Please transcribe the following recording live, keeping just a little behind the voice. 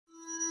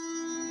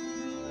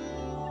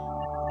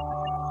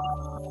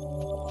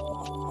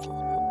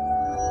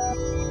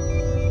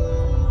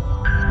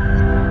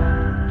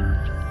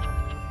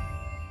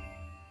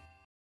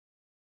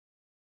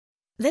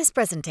This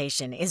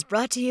presentation is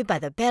brought to you by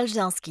the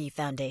Beljanski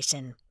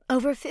Foundation.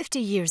 Over 50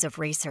 years of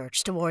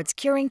research towards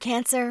curing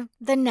cancer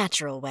the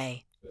natural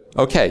way.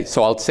 Okay,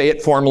 so I'll say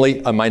it formally.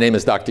 My name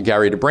is Dr.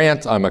 Garry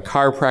DeBrandt. I'm a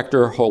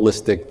chiropractor,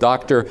 holistic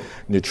doctor,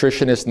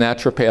 nutritionist,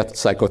 naturopath,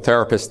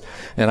 psychotherapist,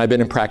 and I've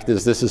been in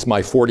practice. This is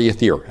my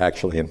 40th year,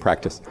 actually, in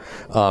practice.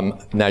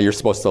 Now you're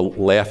supposed to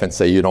laugh and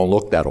say you don't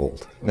look that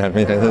old. I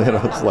mean,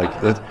 it's like,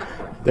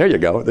 there you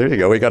go, there you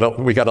go.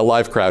 We got a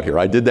live crowd here.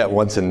 I did that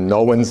once and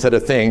no one said a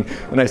thing,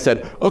 and I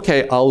said,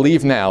 okay, I'll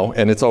leave now,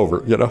 and it's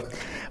over, you know.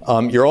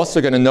 You're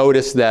also going to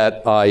notice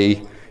that I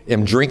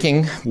am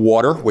drinking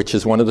water, which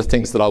is one of the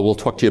things that I will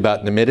talk to you about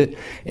in a minute,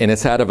 and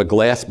it's out of a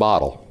glass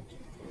bottle.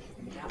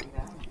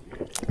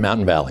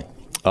 Mountain Valley.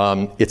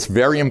 It's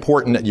very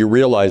important that you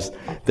realize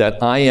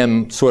that I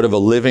am sort of a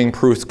living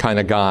proof kind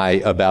of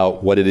guy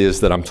about what it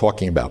is that I'm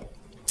talking about.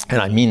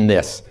 And I mean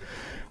this.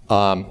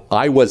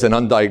 I was an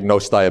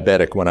undiagnosed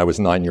diabetic when I was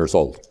 9 years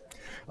old.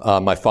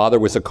 My father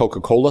was a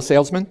Coca-Cola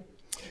salesman,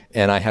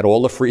 and I had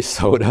all the free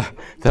soda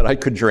that I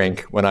could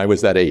drink when I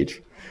was that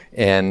age.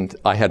 And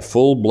I had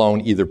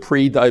full-blown either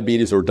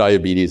pre-diabetes or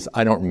diabetes.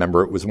 I don't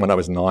remember. It was when I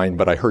was 9,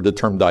 but I heard the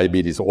term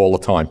diabetes all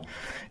the time.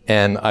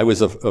 And I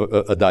was a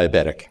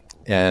diabetic.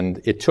 And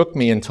it took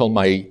me until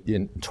my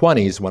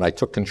 20s, when I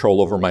took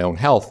control over my own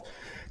health,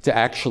 to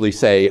actually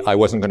say I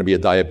wasn't going to be a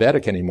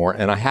diabetic anymore.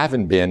 And I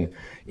haven't been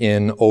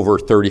in over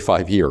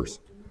 35 years.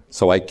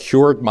 So I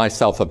cured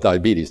myself of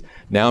diabetes.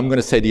 Now I'm going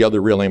to say the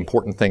other really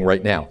important thing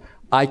right now.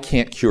 I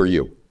can't cure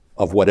you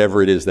of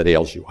whatever it is that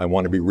ails you. I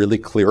want to be really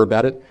clear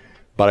about it.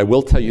 But I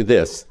will tell you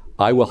this,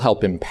 I will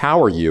help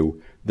empower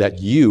you that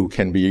you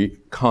can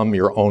become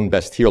your own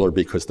best healer,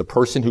 because the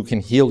person who can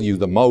heal you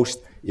the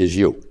most is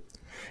you.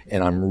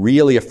 And I'm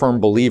really a firm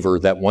believer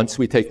that once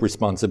we take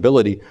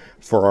responsibility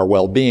for our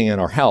well-being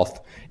and our health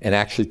and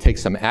actually take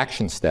some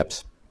action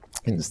steps,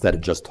 instead of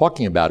just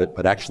talking about it,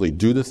 but actually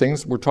do the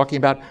things we're talking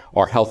about,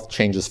 our health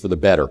changes for the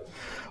better.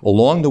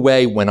 Along the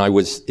way, when I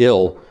was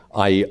ill,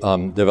 I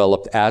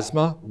developed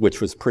asthma,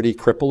 which was pretty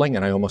crippling,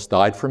 and I almost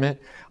died from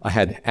it. I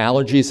had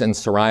allergies and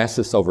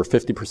psoriasis over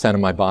 50% of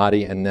my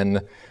body, and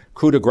then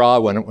coup de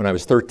grace, when I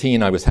was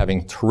 13, I was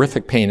having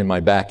terrific pain in my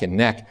back and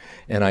neck,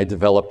 and I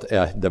developed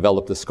a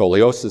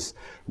scoliosis,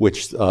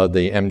 which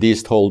the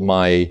MDs told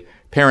my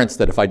parents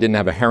that if I didn't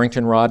have a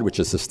Harrington rod, which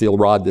is a steel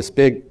rod this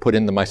big, put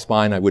into my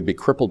spine, I would be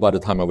crippled by the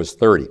time I was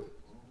 30.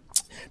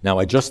 Now,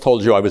 I just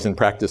told you I was in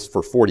practice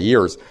for 40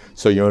 years,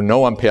 so you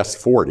know I'm past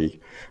 40,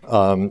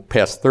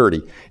 past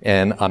 30,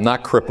 and I'm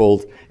not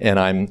crippled, and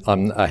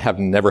I have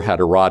never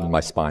had a rod in my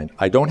spine.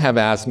 I don't have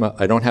asthma,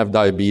 I don't have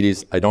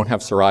diabetes, I don't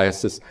have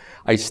psoriasis.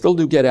 I still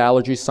do get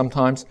allergies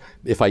sometimes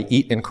if I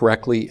eat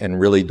incorrectly and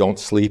really don't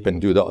sleep and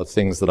do the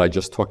things that I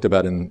just talked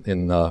about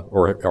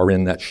or are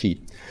in that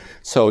sheet.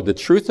 So the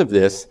truth of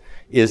this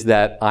is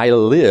that I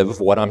live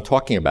what I'm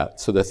talking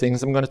about. So the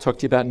things I'm going to talk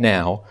to you about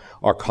now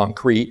are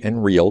concrete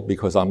and real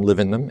because I'm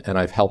living them, and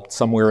I've helped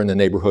somewhere in the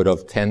neighborhood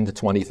of 10 to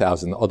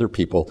 20,000 other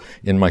people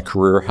in my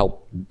career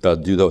help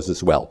do those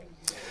as well.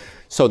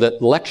 So the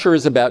lecture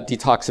is about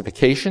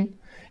detoxification,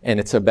 and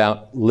it's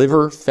about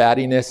liver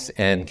fattiness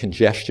and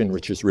congestion,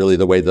 which is really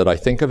the way that I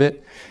think of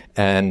it.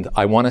 And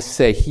I want to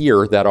say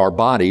here that our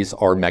bodies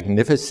are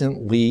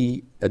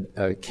magnificently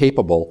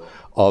capable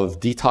of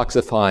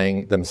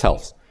detoxifying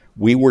themselves.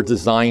 We were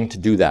designed to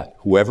do that.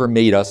 Whoever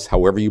made us,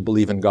 however you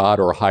believe in God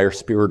or a higher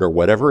spirit or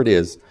whatever it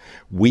is,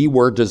 we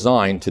were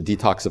designed to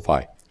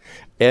detoxify.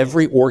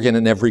 Every organ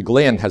and every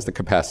gland has the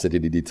capacity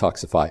to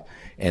detoxify.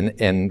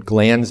 And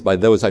glands, by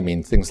those I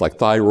mean things like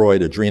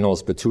thyroid,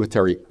 adrenals,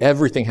 pituitary,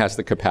 everything has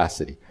the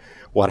capacity.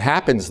 What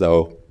happens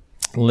though,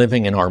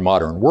 living in our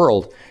modern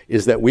world,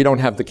 is that we don't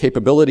have the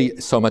capability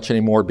so much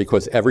anymore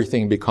because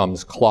everything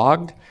becomes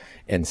clogged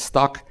and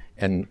stuck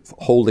and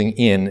holding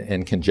in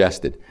and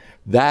congested.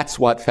 That's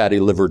what fatty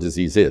liver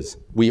disease is.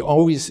 We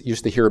always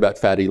used to hear about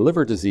fatty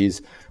liver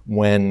disease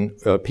when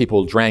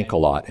people drank a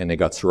lot and they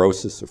got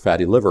cirrhosis or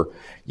fatty liver.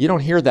 You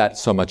don't hear that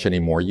so much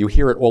anymore. You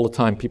hear it all the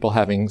time, people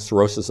having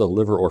cirrhosis of the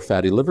liver or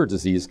fatty liver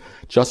disease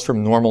just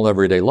from normal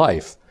everyday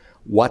life.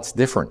 What's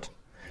different?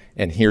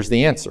 And here's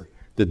the answer.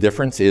 The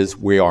difference is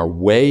we are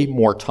way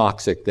more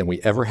toxic than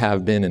we ever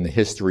have been in the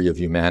history of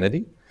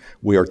humanity.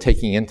 We are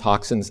taking in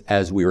toxins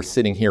as we are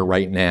sitting here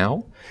right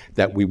now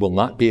that we will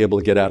not be able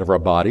to get out of our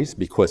bodies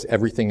because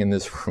everything in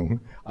this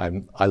room,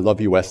 I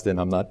love you, Weston,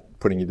 I'm not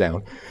putting you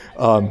down.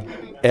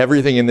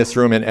 Everything in this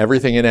room and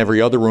everything in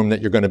every other room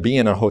that you're going to be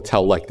in a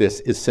hotel like this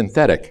is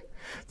synthetic.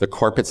 The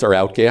carpets are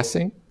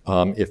outgassing.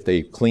 If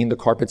they cleaned the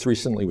carpets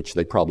recently, which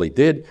they probably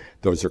did,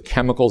 those are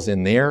chemicals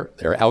in there.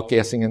 They're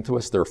outgassing into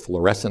us. There are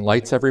fluorescent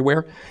lights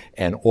everywhere.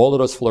 And all of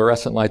those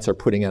fluorescent lights are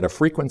putting at a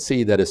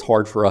frequency that is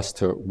hard for us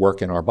to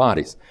work in our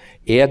bodies.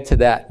 Add to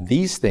that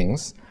these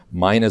things.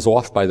 Mine is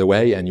off, by the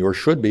way, and yours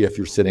should be if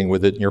you're sitting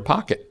with it in your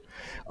pocket.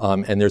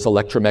 And there's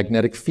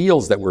electromagnetic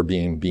fields that we're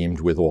being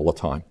beamed with all the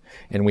time.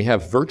 And we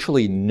have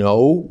virtually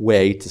no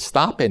way to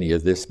stop any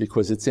of this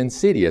because it's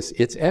insidious.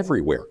 It's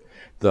everywhere.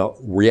 The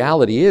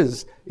reality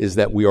is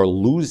that we are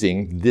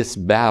losing this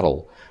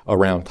battle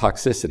around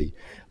toxicity,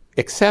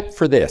 except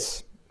for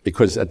this.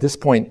 Because at this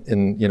point,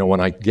 when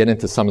I get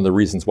into some of the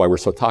reasons why we're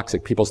so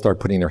toxic, people start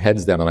putting their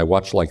heads down, and I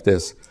watch like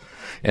this,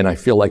 and I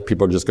feel like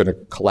people are just going to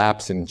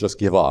collapse and just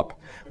give up.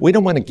 We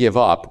don't want to give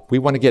up. We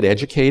want to get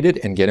educated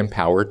and get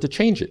empowered to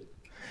change it.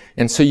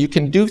 And so you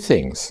can do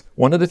things.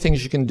 One of the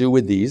things you can do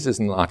with these is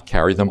not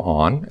carry them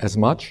on as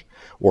much,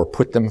 or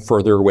put them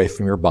further away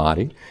from your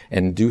body,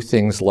 and do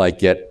things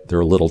like there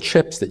are little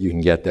chips that you can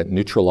get that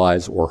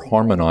neutralize or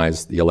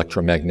harmonize the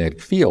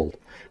electromagnetic field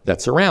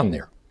that's around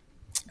there.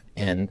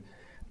 And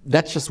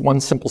that's just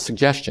one simple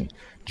suggestion.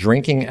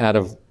 Drinking out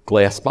of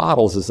glass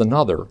bottles is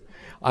another.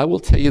 I will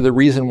tell you the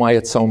reason why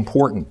it's so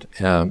important.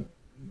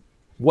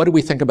 What do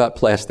we think about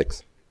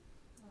plastics?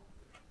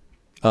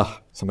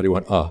 Somebody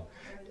went,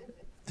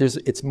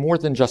 It's more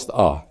than just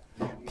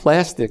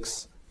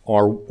Plastics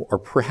are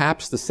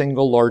perhaps the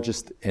single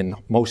largest and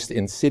most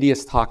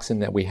insidious toxin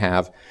that we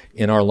have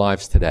in our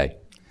lives today.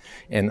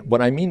 And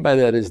what I mean by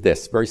that is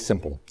this, very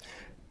simple.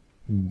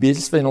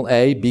 Bisphenol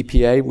A,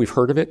 BPA, we've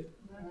heard of it?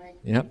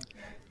 Yeah.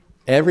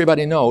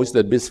 Everybody knows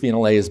that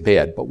bisphenol A is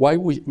bad, but why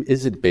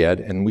is it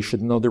bad? And we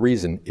should know the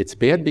reason. It's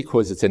bad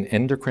because it's an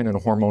endocrine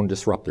and hormone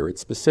disruptor. It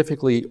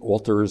specifically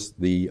alters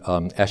the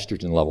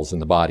estrogen levels in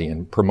the body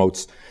and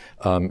promotes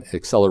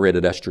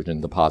accelerated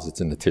estrogen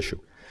deposits in the tissue.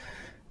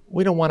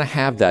 We don't want to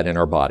have that in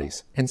our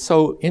bodies. And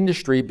so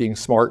industry, being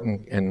smart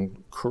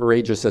and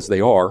courageous as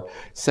they are,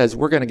 says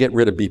we're going to get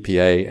rid of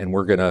BPA and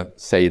we're going to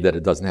say that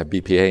it doesn't have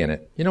BPA in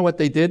it. You know what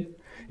they did?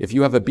 If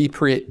you have a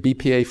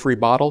BPA-free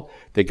bottle,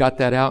 they got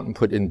that out and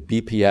put in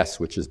BPS,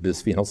 which is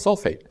bisphenol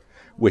sulfate,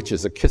 which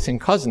is a kissing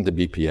cousin to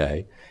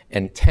BPA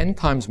and 10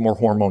 times more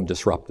hormone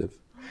disruptive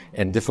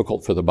and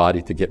difficult for the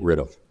body to get rid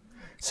of.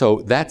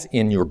 So that's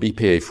in your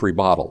BPA-free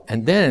bottle.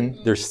 And then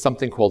there's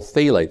something called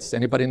phthalates.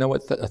 Anybody know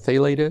what a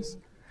phthalate is?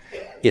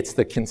 It's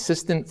the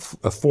consistent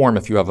form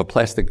if you have a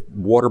plastic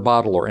water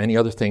bottle or any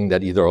other thing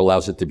that either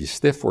allows it to be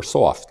stiff or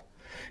soft.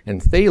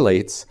 And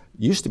phthalates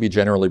used to be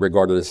generally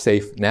regarded as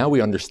safe. Now we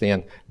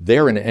understand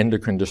they're an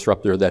endocrine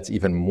disruptor that's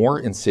even more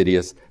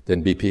insidious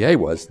than BPA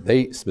was.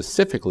 They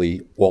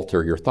specifically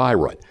alter your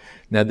thyroid.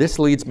 Now this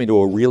leads me to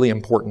a really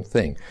important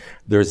thing.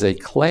 There's a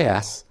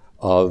class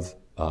of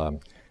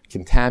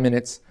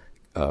contaminants,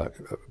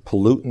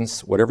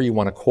 pollutants, whatever you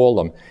want to call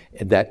them,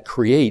 that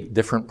create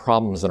different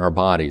problems in our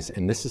bodies.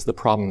 And this is the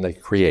problem they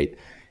create.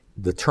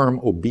 The term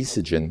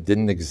obesogen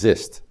didn't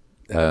exist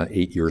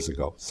 8 years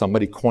ago.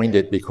 Somebody coined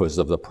it because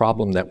of the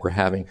problem that we're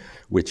having,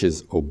 which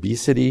is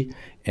obesity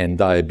and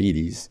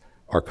diabetes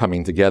are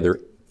coming together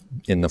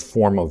in the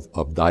form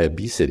of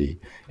diabesity.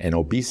 And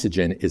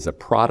obesogen is a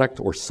product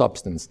or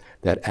substance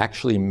that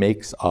actually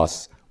makes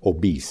us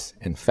obese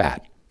and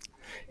fat.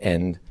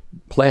 And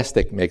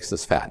plastic makes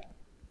us fat.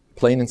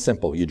 Plain and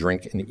simple. You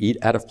drink and eat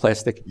out of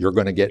plastic, you're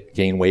going to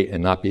gain weight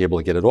and not be able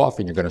to get it off,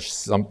 and you're going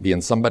to be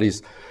in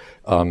somebody's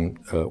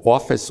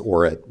office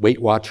or at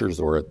Weight Watchers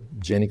or at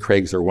Jenny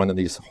Craig's or one of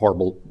these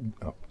horrible,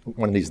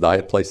 one of these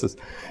diet places,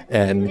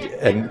 and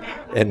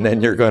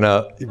then you're going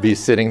to be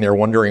sitting there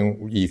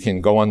wondering, you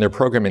can go on their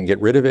program and get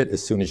rid of it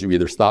as soon as you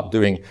either stop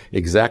doing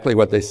exactly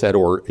what they said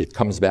or it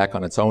comes back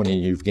on its own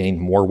and you've gained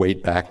more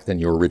weight back than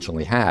you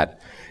originally had.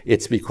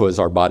 It's because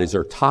our bodies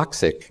are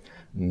toxic,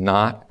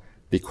 not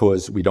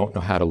because we don't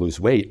know how to lose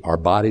weight. Our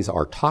bodies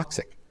are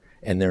toxic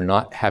and they're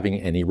not having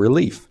any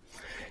relief.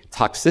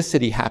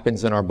 Toxicity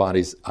happens in our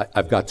bodies.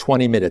 I've got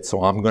 20 minutes,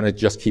 so I'm going to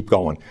just keep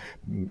going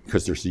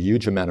because there's a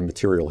huge amount of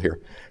material here.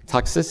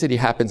 Toxicity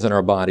happens in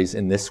our bodies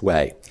in this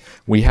way.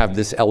 We have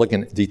this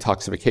elegant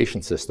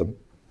detoxification system.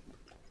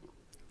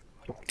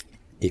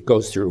 It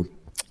goes through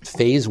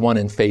phase 1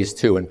 and phase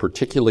 2, and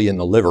particularly in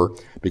the liver,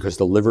 because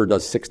the liver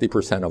does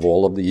 60% of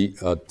all of the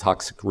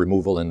toxic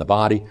removal in the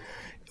body,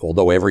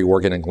 although every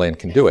organ and gland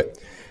can do it.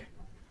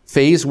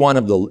 Phase 1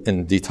 of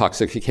in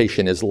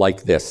detoxification is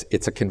like this.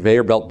 It's a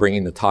conveyor belt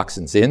bringing the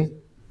toxins in.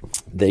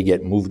 They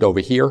get moved over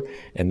here,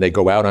 and they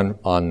go out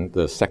on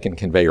the second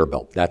conveyor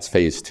belt. That's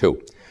phase 2.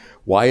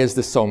 Why is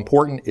this so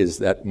important? Is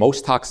that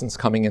most toxins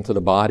coming into the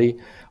body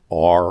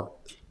are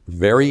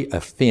very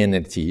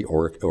affinity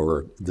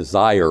or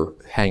desire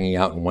hanging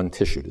out in one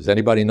tissue. Does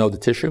anybody know the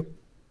tissue?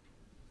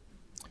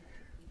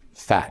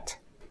 Fat.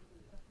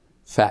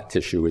 Fat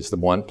tissue is the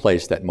one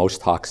place that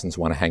most toxins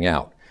want to hang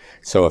out.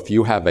 So if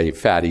you have a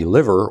fatty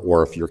liver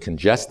or if you're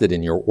congested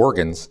in your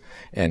organs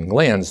and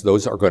glands,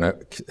 those are going to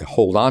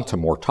hold on to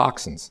more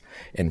toxins.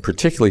 And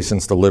particularly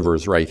since the liver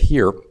is right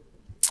here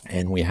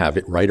and we have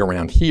it right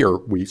around here,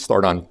 we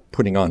start on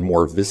putting on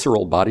more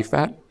visceral body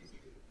fat.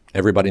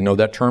 Everybody know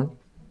that term?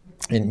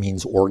 It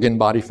means organ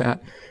body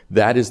fat.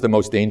 That is the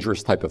most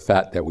dangerous type of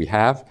fat that we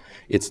have.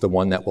 It's the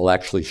one that will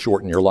actually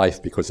shorten your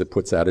life because it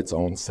puts out its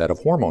own set of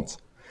hormones.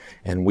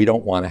 And we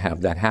don't want to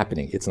have that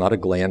happening. It's not a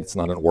gland, it's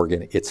not an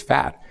organ, it's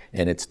fat.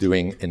 And it's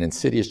doing an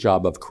insidious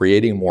job of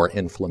creating more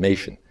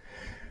inflammation.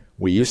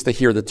 We used to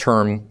hear the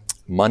term,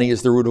 money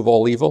is the root of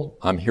all evil.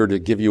 I'm here to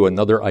give you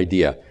another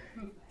idea.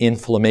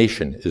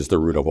 Inflammation is the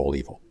root of all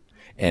evil.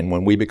 And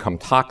when we become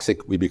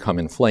toxic, we become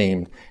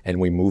inflamed, and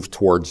we move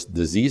towards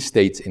disease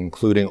states,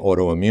 including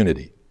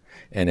autoimmunity.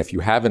 And if you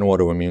have an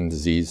autoimmune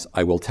disease,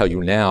 I will tell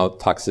you now,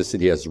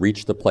 toxicity has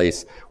reached a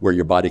place where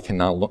your body can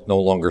no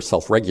longer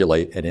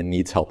self-regulate and it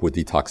needs help with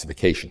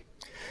detoxification.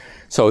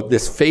 So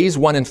this phase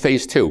 1 and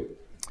phase 2,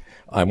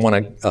 I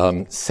want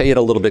to say it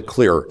a little bit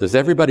clearer. Does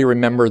everybody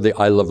remember the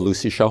I Love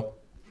Lucy show?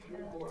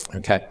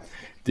 Okay.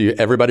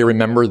 Everybody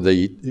remember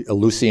the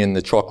Lucy in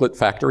the Chocolate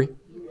Factory?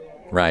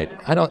 Right.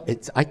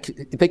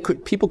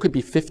 People could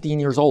be 15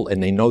 years old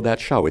and they know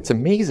that show. It's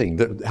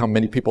amazing how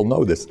many people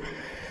know this.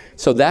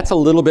 So that's a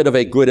little bit of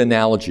a good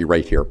analogy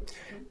right here.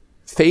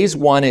 Phase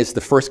 1 is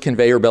the first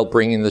conveyor belt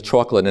bringing the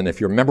chocolate. And if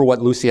you remember what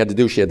Lucy had to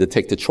do, she had to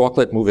take the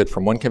chocolate, move it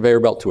from one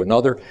conveyor belt to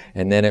another,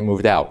 and then it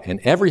moved out.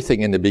 And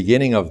everything in the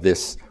beginning of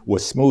this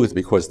was smooth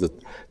because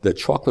the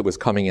chocolate was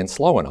coming in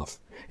slow enough.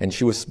 And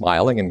she was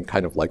smiling and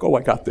kind of like, oh,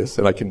 I got this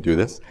and I can do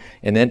this.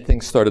 And then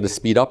things started to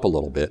speed up a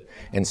little bit.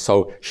 And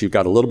so she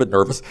got a little bit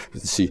nervous.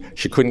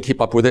 She couldn't keep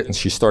up with it and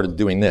she started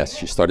doing this.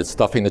 She started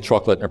stuffing the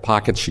chocolate in her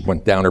pockets. She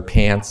went down her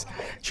pants.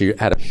 She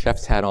had a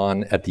chef's hat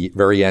on. At the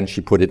very end,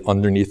 she put it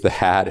underneath the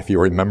hat, if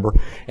you remember.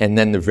 And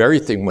then the very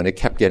thing when it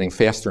kept getting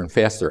faster and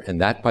faster, and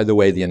that, by the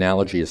way, the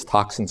analogy is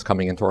toxins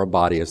coming into our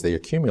body as they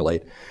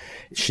accumulate,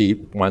 she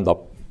wound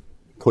up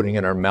putting it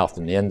in her mouth,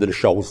 and the end of the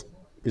show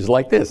is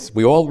like this.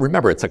 We all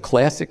remember, it's a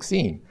classic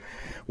scene.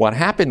 What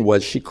happened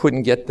was she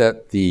couldn't get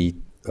the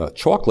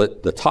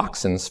chocolate, the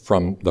toxins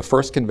from the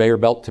first conveyor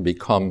belt to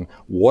become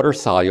water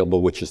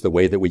soluble, which is the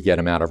way that we get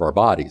them out of our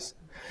bodies.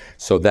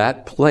 So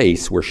that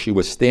place where she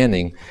was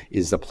standing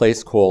is a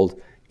place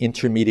called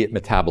intermediate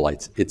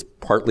metabolites. It's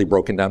partly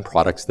broken down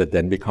products that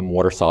then become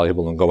water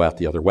soluble and go out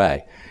the other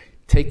way.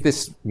 Take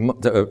this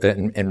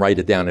and write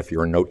it down if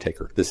you're a note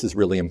taker. This is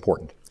really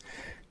important.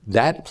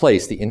 That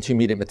place, the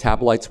intermediate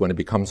metabolites, when it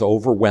becomes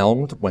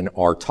overwhelmed, when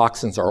our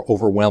toxins are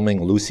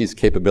overwhelming Lucy's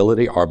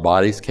capability, our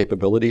body's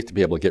capability to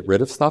be able to get rid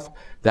of stuff,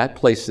 that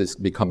place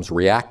becomes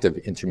reactive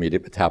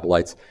intermediate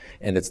metabolites,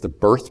 and it's the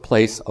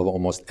birthplace of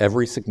almost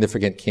every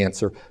significant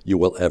cancer you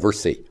will ever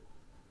see.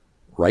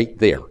 Right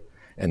there.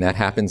 And that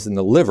happens in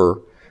the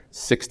liver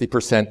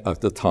 60% of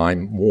the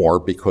time more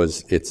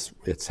because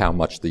it's how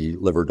much the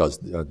liver does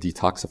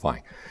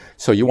detoxifying.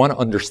 So you want to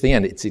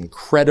understand it's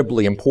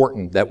incredibly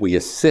important that we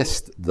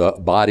assist the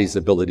body's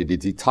ability to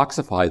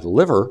detoxify the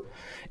liver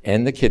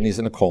and the kidneys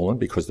and the colon,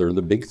 because they're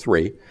the big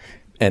three,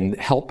 and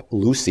help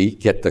Lucy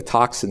get the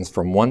toxins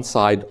from one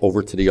side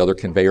over to the other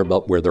conveyor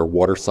belt where they're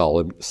water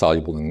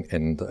soluble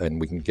and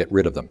we can get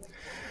rid of them.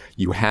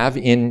 You have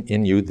in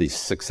you the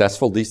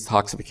successful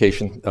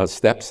detoxification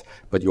steps,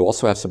 but you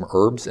also have some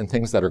herbs and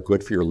things that are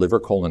good for your liver,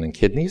 colon, and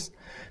kidneys.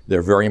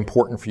 They're very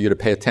important for you to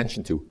pay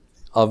attention to.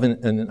 In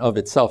and of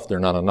itself, they're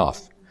not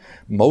enough.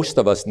 Most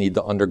of us need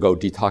to undergo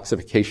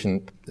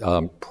detoxification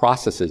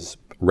processes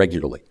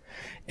regularly.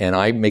 And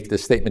I make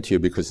this statement to you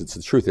because it's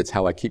the truth. It's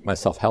how I keep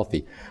myself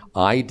healthy.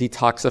 I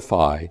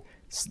detoxify,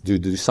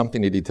 do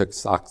something to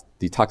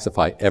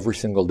detoxify every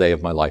single day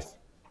of my life.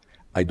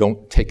 I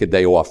don't take a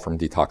day off from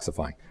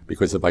detoxifying,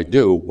 because if I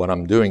do, what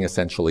I'm doing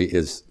essentially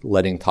is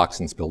letting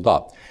toxins build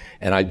up.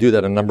 And I do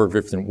that a number of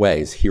different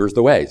ways. Here's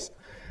the ways.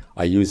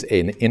 I use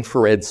an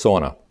infrared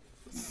sauna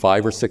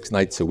 5 or 6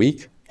 nights a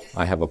week.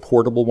 I have a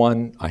portable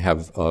one. I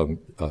have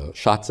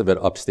shots of it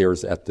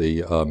upstairs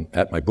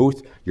at my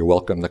booth. You're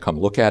welcome to come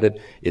look at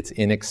it. It's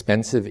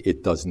inexpensive.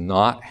 It does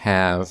not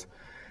have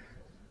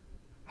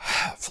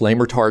flame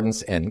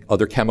retardants and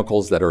other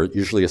chemicals that are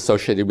usually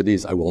associated with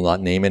these. I will not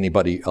name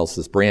anybody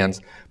else's brands,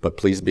 but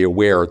please be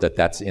aware that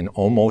that's in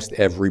almost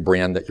every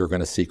brand that you're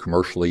going to see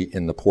commercially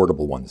in the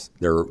portable ones.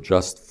 They're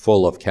just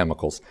full of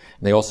chemicals.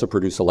 And they also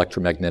produce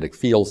electromagnetic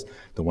fields.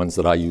 The ones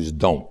that I use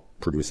don't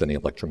produce any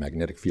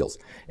electromagnetic fields.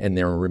 And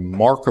they're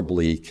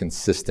remarkably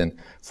consistent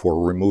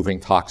for removing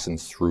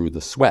toxins through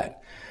the sweat.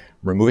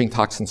 Removing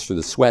toxins through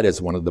the sweat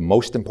is one of the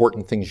most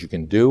important things you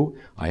can do.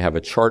 I have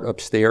a chart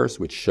upstairs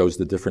which shows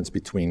the difference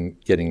between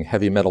getting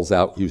heavy metals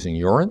out using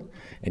urine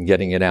and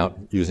getting it out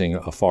using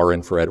a far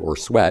infrared or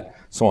sweat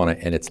sauna,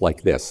 and it's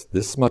like this.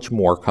 This much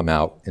more come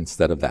out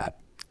instead of that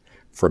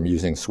from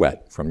using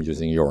sweat, from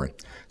using urine.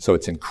 So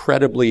it's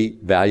incredibly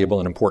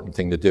valuable and important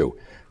thing to do.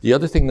 The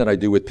other thing that I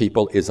do with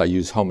people is I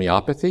use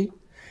homeopathy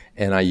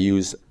and I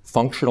use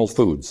functional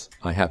foods.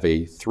 I have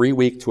a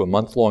 3-week to a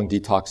month-long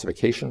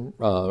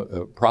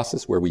detoxification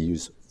process where we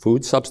use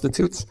food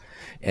substitutes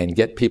and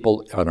get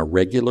people on a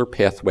regular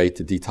pathway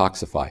to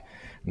detoxify.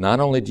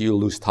 Not only do you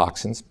lose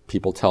toxins,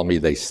 people tell me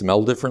they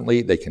smell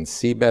differently, they can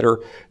see better,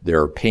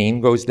 their pain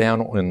goes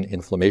down when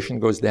inflammation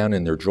goes down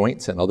in their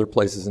joints and other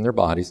places in their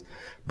bodies,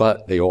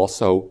 but they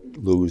also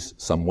lose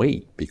some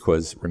weight,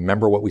 because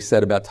remember what we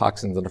said about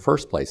toxins in the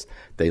first place.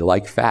 They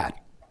like fat.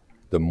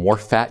 The more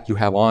fat you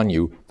have on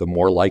you, the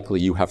more likely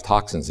you have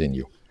toxins in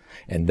you.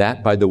 And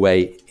that, by the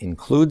way,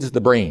 includes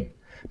the brain,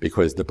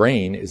 because the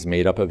brain is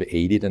made up of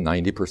 80% to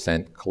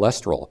 90%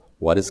 cholesterol.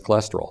 What is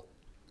cholesterol?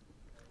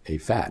 A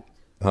fat.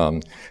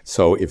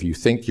 So if you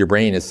think your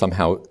brain is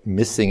somehow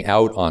missing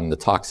out on the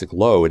toxic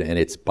load, and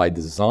it's by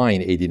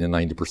design 80 to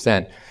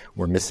 90%,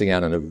 we're missing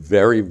out on a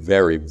very,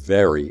 very,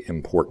 very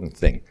important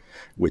thing,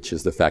 which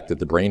is the fact that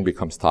the brain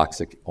becomes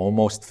toxic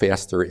almost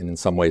faster in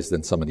some ways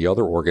than some of the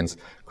other organs,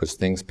 because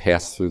things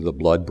pass through the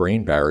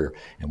blood-brain barrier.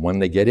 And when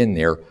they get in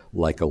there,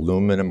 like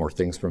aluminum or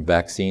things from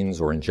vaccines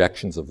or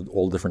injections of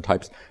all different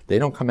types, they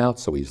don't come out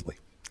so easily.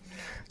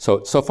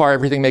 So far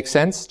everything makes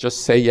sense?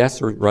 Just say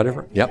yes or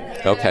whatever?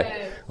 Yep,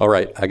 okay. All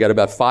right, I got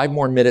about 5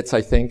 more minutes, I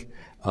think.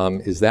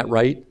 Is that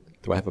right?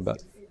 Do I have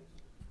about?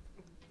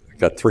 I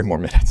got 3 more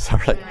minutes, all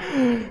right.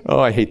 Oh,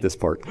 I hate this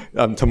part.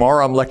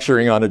 Tomorrow I'm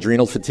lecturing on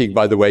adrenal fatigue,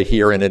 by the way,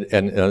 here and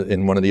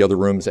in one of the other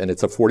rooms, and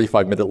it's a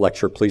 45-minute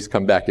lecture. Please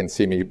come back and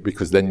see me,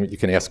 because then you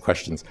can ask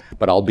questions.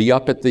 But I'll be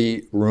up at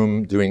the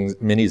room doing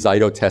mini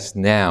Zyto tests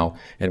now,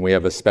 and we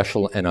have a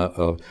special and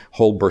a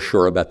whole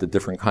brochure about the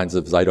different kinds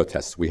of Zyto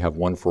tests. We have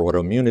one for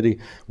autoimmunity,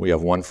 we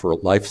have one for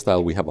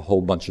lifestyle, we have a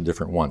whole bunch of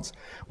different ones.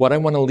 What I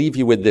want to leave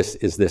you with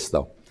is this,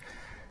 though.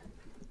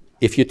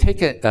 If you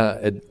take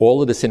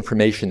all of this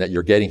information that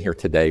you're getting here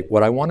today,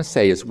 what I want to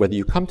say is whether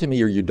you come to me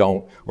or you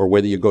don't, or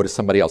whether you go to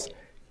somebody else,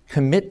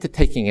 commit to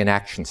taking an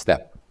action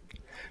step.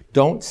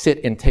 Don't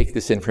sit and take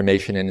this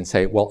information in and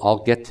say, well,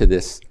 I'll get to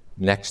this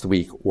next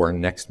week or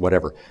next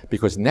whatever,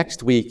 because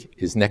next week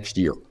is next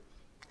year.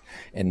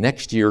 And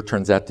next year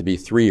turns out to be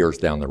 3 years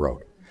down the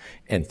road.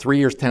 And 3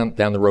 years down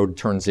the road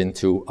turns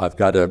into, I've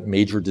got a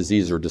major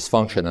disease or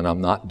dysfunction and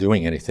I'm not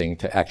doing anything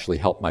to actually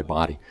help my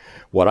body.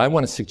 What I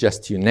want to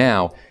suggest to you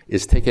now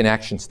is take an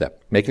action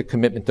step. Make a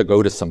commitment to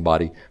go to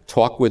somebody,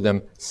 talk with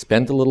them,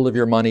 spend a little of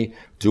your money,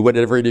 do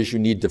whatever it is you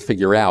need to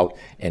figure out,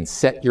 and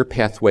set your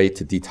pathway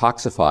to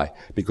detoxify.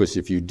 Because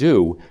if you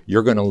do,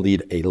 you're going to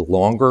lead a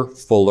longer,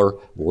 fuller,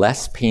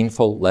 less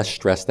painful, less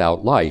stressed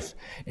out life.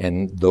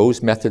 And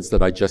those methods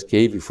that I just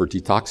gave you for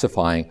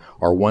detoxifying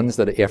are ones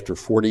that after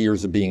 40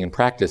 years of being in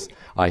practice,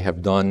 I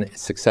have done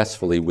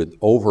successfully with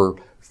over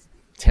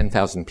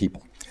 10,000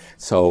 people.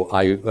 So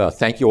I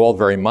thank you all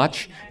very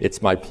much.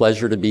 It's my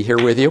pleasure to be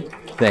here with you.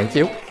 Thank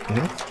you.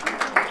 Mm-hmm.